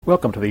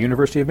Welcome to the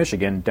University of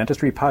Michigan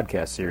Dentistry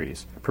Podcast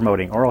Series,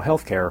 promoting oral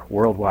health care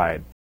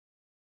worldwide.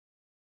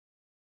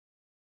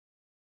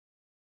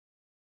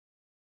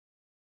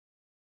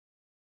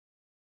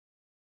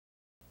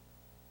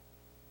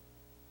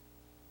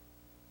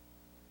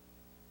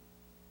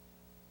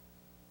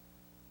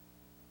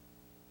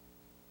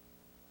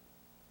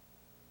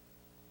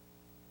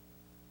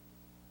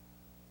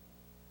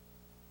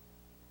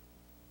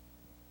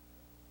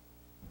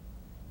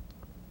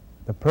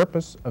 The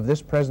purpose of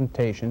this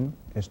presentation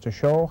is to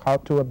show how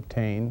to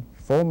obtain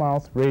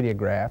full-mouth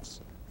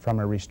radiographs from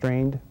a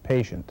restrained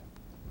patient.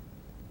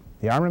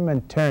 The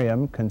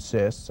armamentarium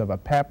consists of a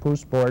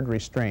papoose board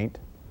restraint,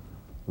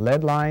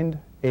 lead-lined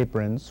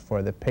aprons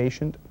for the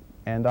patient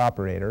and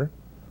operator,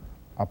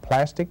 a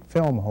plastic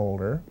film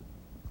holder,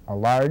 a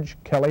large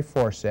Kelly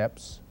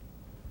forceps,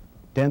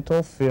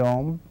 dental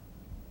film,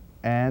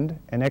 and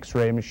an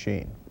X-ray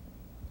machine.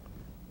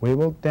 We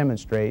will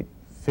demonstrate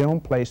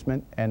film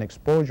placement and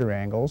exposure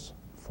angles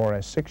for a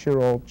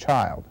 6-year-old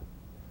child.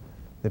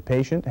 The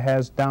patient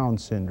has Down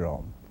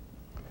syndrome.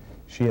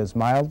 She is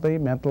mildly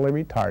mentally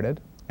retarded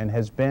and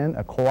has been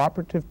a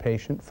cooperative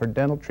patient for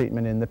dental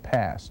treatment in the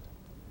past.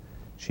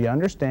 She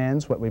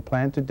understands what we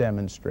plan to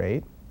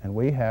demonstrate, and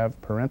we have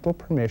parental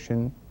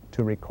permission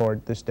to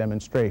record this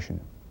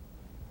demonstration.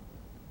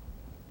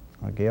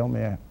 Gail,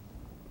 may I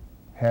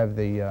have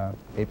the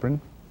apron?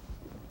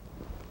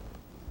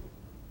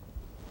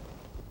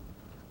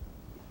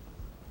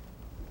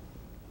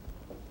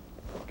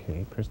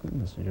 Okay, Kristen,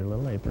 this is your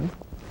little apron.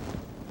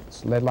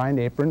 This lead-lined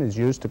apron is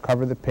used to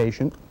cover the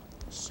patient,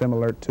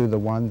 similar to the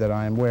one that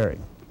I am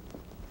wearing.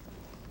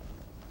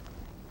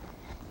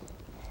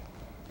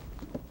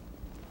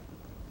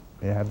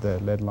 May I have the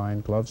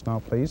lead-lined gloves now,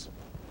 please?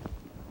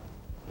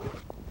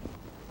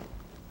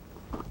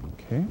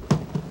 Okay.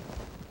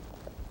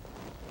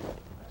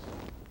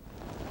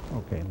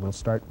 Okay, we'll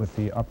start with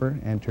the upper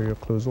anterior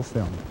occlusal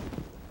film.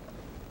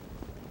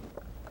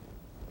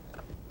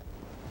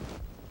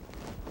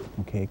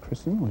 Okay,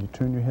 Kristen, will you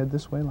turn your head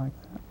this way like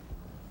that?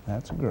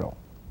 That's a girl.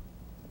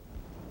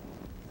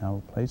 Now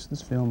we'll place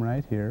this film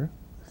right here.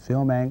 The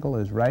film angle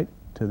is right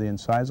to the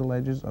incisal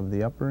edges of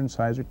the upper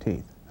incisor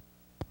teeth.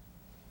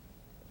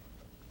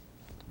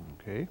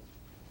 Okay.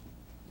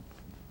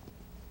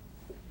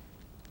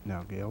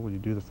 Now, Gail, will you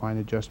do the fine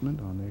adjustment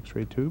on the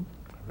X-ray tube?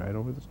 Right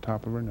over the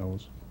top of her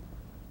nose.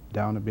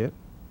 Down a bit.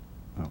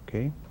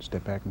 Okay,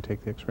 step back and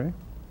take the X-ray.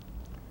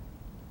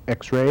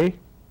 X-ray.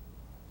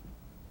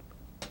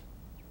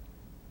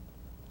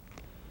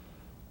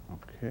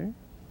 Okay.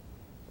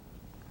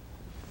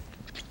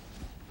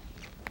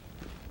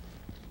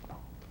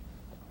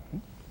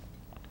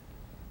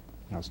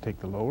 Now let's take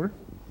the lower.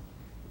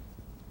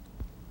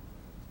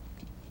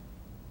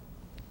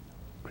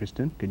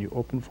 Kristen, can you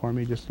open for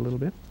me just a little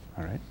bit?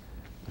 All right.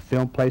 The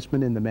film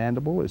placement in the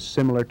mandible is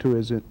similar to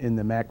as in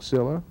the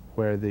maxilla,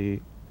 where the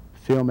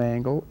film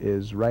angle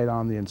is right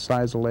on the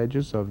incisal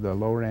edges of the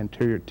lower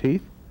anterior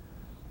teeth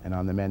and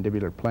on the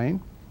mandibular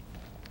plane.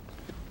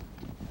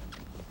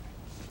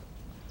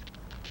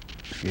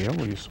 Gail,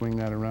 will you swing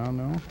that around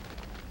now?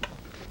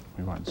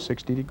 We want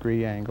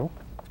 60-degree angle,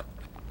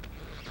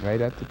 right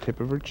at the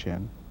tip of her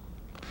chin.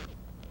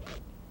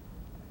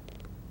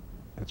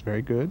 That's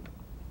very good.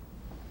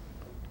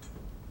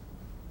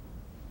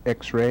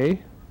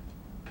 X-ray.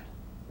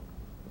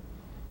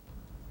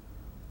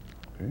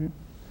 Okay.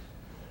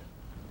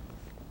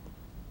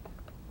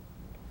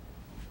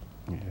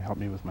 Help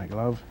me with my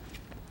glove.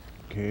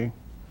 Okay.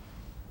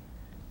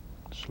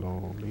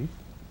 Slowly.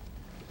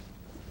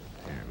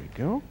 There we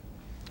go.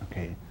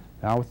 Okay,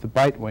 now with the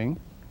bite wing,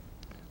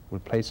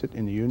 we'll place it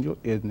in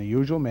the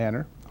usual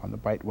manner on the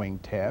bite wing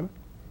tab.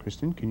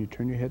 Kristen, can you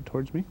turn your head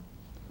towards me?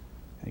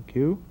 Thank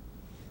you.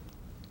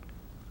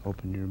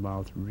 Open your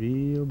mouth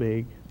real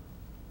big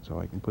so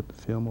I can put the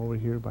film over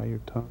here by your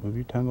tongue. Move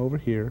your tongue over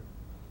here.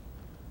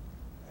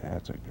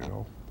 That's a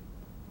girl.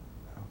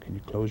 Now, can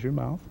you close your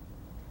mouth?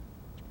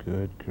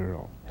 Good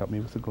girl. Help me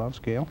with the glove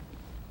scale.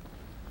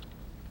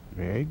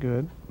 Very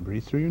good.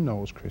 Breathe through your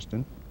nose,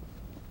 Kristen.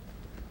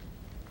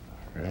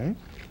 Right.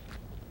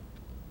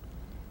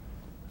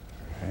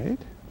 Right.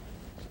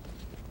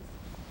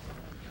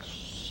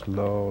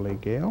 Slowly,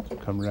 Gail.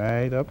 Come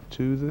right up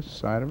to the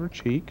side of her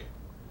cheek.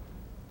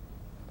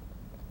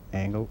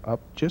 Angle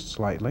up just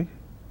slightly.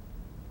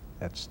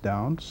 That's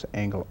down.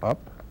 Angle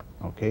up.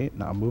 Okay,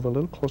 now move a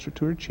little closer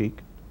to her cheek.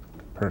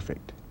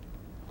 Perfect.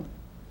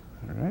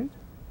 All right.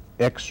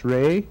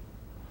 X-ray.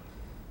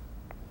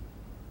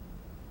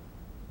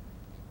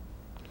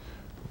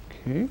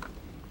 Okay.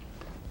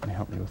 Can you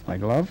help me with my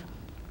glove?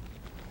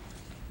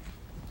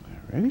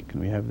 Ready? Can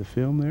we have the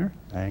film there?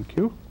 Thank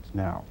you.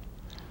 Now,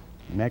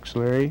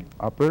 maxillary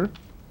upper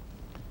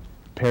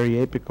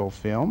periapical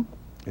film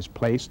is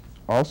placed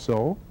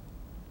also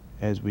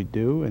as we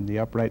do in the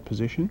upright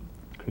position.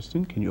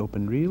 Kristen, can you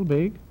open real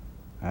big?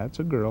 That's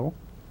a girl.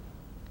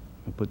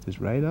 I'll put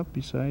this right up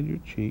beside your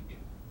cheek.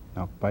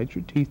 Now bite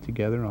your teeth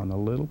together on the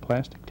little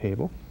plastic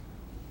table.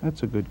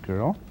 That's a good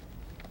girl.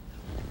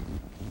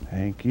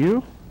 Thank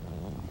you.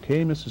 Okay.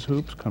 Okay, Mrs.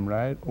 Hoops, come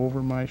right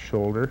over my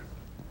shoulder,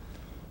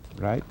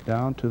 right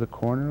down to the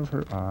corner of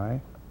her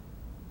eye.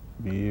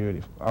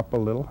 Beautiful. Up a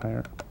little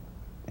higher,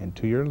 and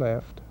to your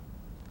left.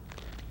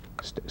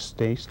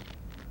 Stay.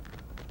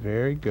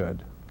 Very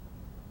good.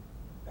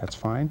 That's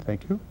fine,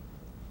 thank you.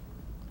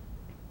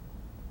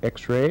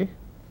 X-ray.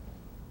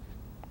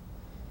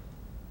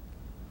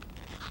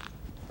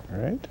 All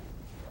right.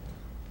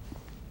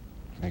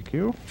 Thank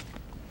you.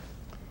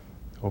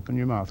 Open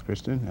your mouth,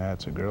 Kristen.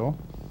 That's a girl.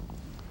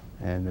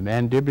 And the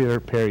mandibular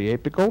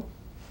periapical,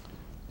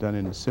 done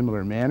in a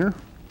similar manner.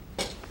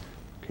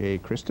 Okay,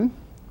 Kristen.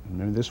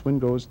 Remember, this one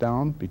goes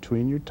down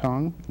between your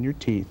tongue and your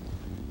teeth.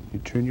 You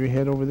turn your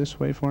head over this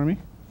way for me.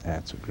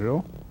 That's a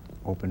girl.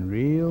 Open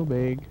real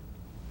big.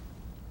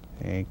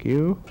 Thank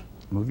you.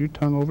 Move your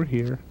tongue over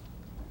here.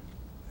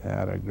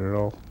 That a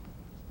girl.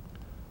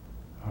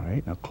 All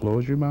right, now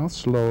close your mouth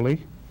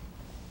slowly.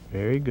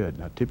 Very good.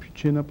 Now tip your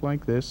chin up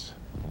like this.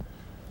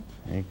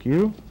 Thank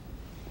you.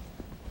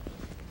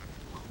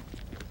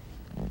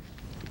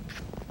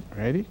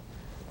 Ready?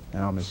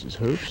 Now Mrs.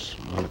 Hoops,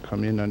 I'm going to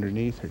come in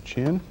underneath her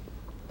chin.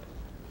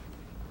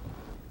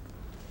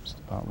 Just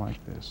about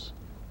like this.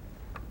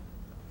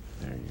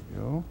 There you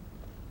go.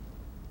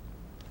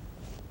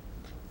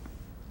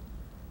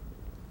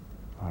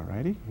 All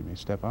righty, you may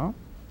step out.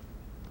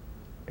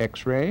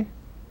 X-ray.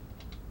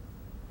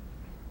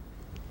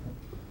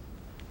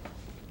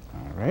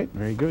 All right,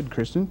 very good.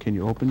 Kristen, can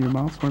you open your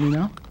mouth for me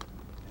now?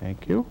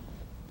 Thank you.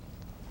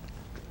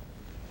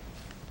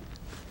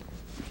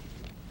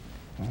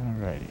 All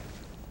righty.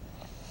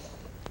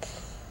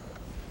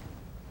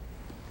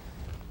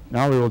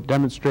 Now we will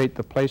demonstrate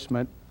the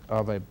placement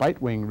of a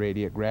bite wing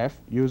radiograph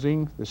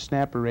using the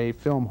snap array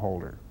film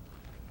holder.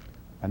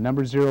 A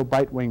number 0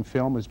 bite wing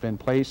film has been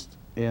placed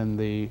in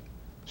the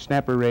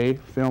snap array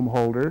film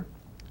holder,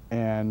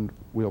 and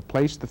we'll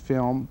place the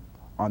film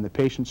on the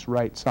patient's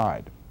right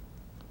side.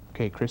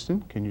 Okay,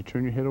 Kristen, can you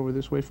turn your head over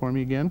this way for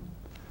me again?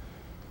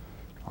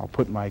 I'll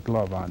put my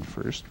glove on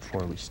first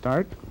before we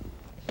start.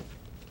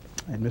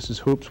 And Mrs.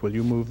 Hoops, will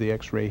you move the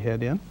X-ray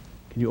head in?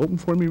 Can you open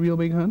for me real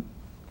big, hon?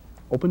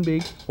 Open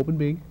big, open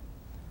big.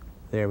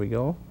 There we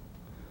go.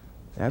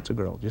 That's a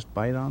girl. Just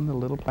bite on the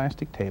little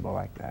plastic table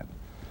like that.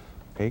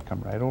 Okay,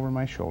 come right over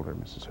my shoulder,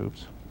 Mrs.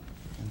 Hoops,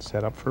 and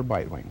set up for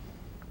bite wing.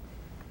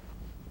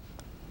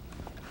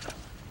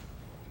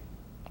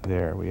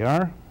 There we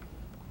are.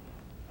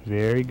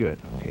 Very good.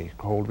 Okay,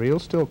 hold real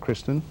still,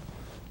 Kristen.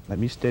 Let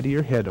me steady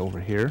your head over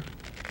here.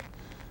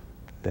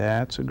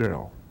 That's a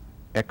girl.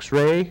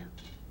 X-ray.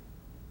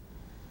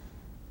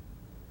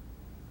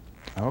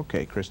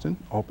 Okay, Kristen,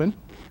 open.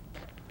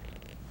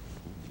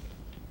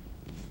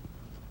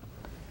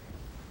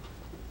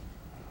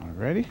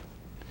 Alrighty.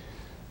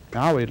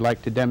 Now we'd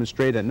like to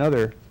demonstrate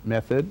another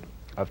method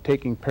of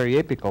taking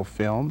periapical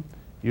film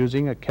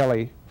using a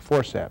Kelly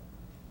forceps.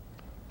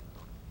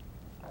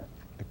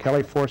 A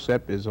Kelly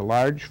forceps is a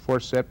large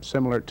forceps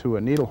similar to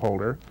a needle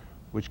holder,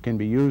 which can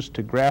be used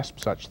to grasp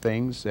such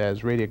things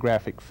as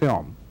radiographic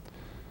film.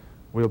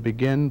 We'll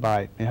begin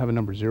by, may I have a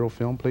number 0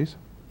 film, please?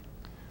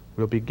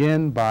 We'll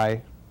begin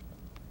by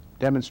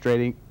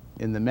demonstrating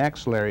in the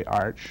maxillary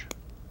arch,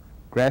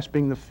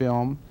 grasping the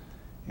film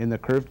in the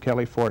curved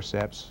Kelly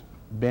forceps,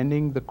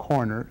 bending the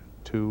corner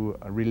to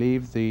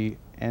relieve the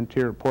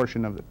anterior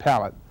portion of the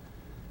palate,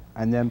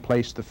 and then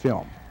place the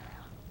film.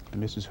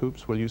 And Mrs.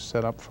 Hoops, will you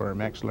set up for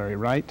maxillary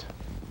right?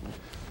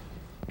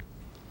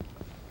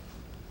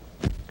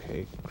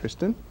 Okay,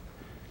 Kristen,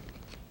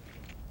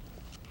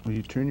 will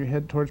you turn your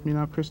head towards me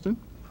now, Kristen?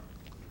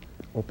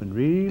 Open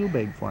real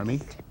big for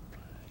me.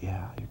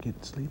 Yeah, you're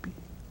getting sleepy?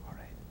 All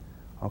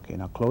right. Okay,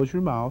 now close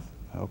your mouth.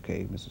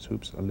 Okay, Mrs.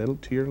 Hoops, a little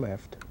to your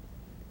left.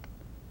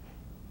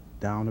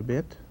 Down a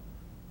bit.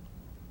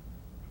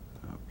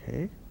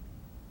 Okay.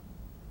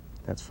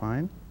 That's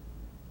fine.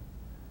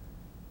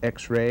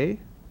 X-ray.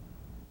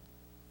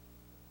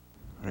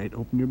 All right,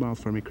 open your mouth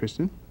for me,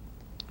 Kristen.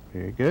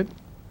 Very good.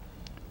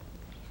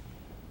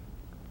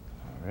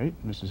 All right,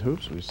 Mrs.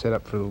 Hoops, we set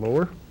up for the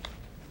lower.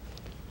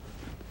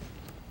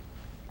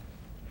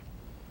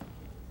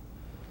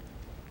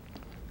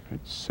 Right,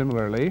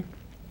 similarly,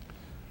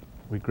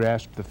 we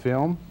grasp the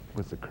film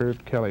with the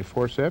curved Kelly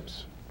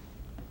forceps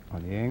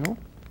on the angle.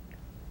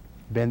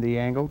 Bend the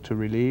angle to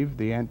relieve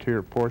the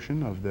anterior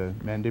portion of the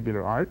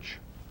mandibular arch.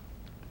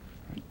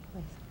 Right.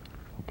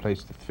 We'll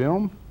place the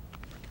film.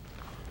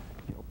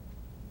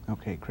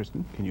 Okay,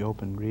 Kristen, can you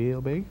open real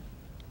big?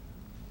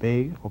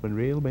 Big, open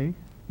real big.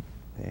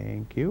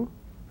 Thank you.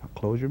 Now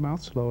close your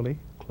mouth slowly.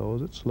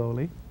 Close it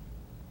slowly.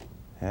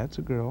 That's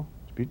a girl.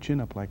 Keep your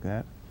chin up like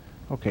that.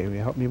 Okay, will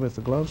you help me with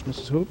the gloves,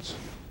 Mrs. Hoops?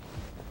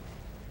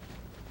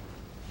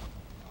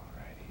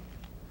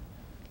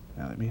 Alrighty.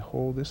 Now let me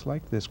hold this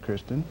like this,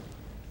 Kristen.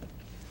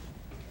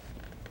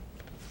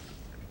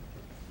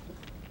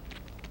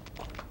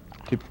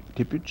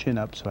 Keep your chin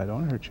up so I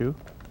don't hurt you.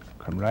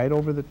 Come right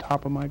over the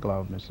top of my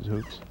glove, Mrs.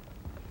 Hoops.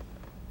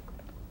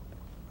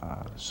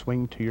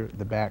 Swing to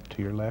the back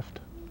to your left.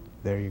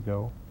 There you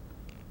go.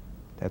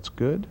 That's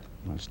good.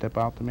 I'm going to step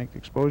out to make the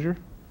exposure.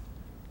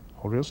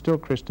 Hold real still,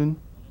 Kristen.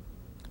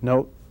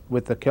 Note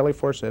with the Kelly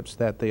forceps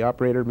that the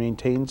operator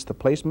maintains the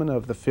placement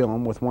of the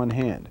film with one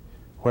hand,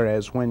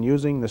 whereas when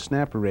using the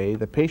snap array,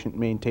 the patient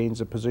maintains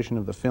the position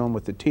of the film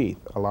with the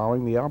teeth,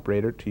 allowing the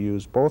operator to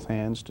use both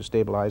hands to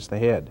stabilize the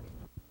head.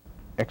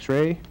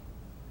 X-ray.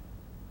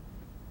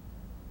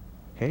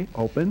 Okay,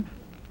 open.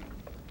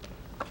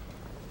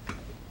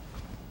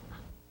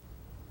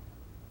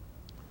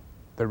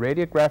 The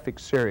radiographic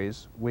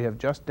series we have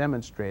just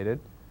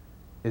demonstrated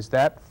is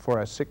that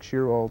for a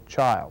 6-year-old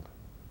child.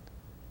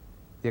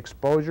 The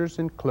exposures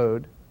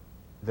include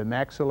the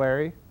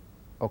maxillary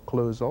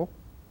occlusal,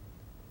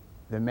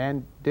 the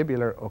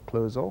mandibular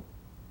occlusal,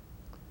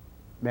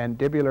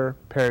 mandibular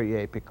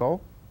periapical,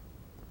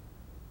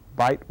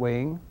 bite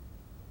wing,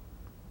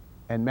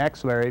 and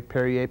maxillary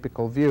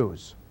periapical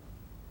views.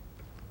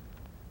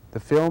 The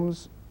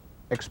films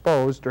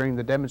exposed during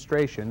the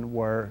demonstration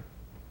were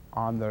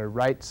on the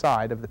right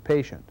side of the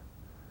patient.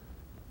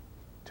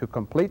 To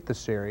complete the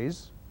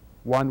series,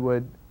 one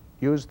would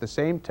use the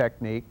same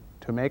technique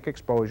to make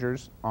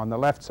exposures on the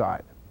left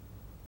side.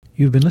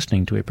 You've been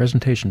listening to a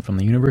presentation from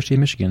the University of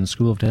Michigan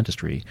School of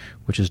Dentistry,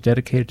 which is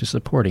dedicated to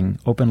supporting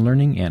open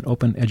learning and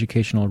open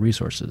educational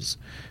resources.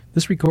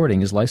 This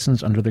recording is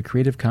licensed under the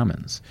Creative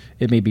Commons.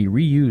 It may be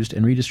reused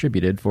and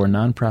redistributed for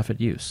nonprofit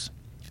use.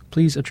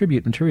 Please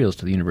attribute materials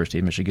to the University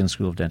of Michigan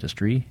School of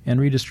Dentistry and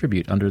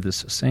redistribute under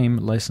this same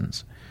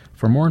license.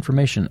 For more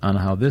information on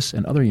how this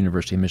and other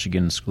University of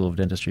Michigan School of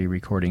Dentistry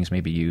recordings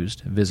may be used,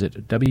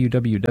 visit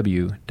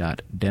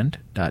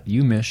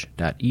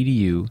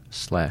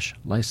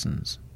www.dent.umich.edu/license.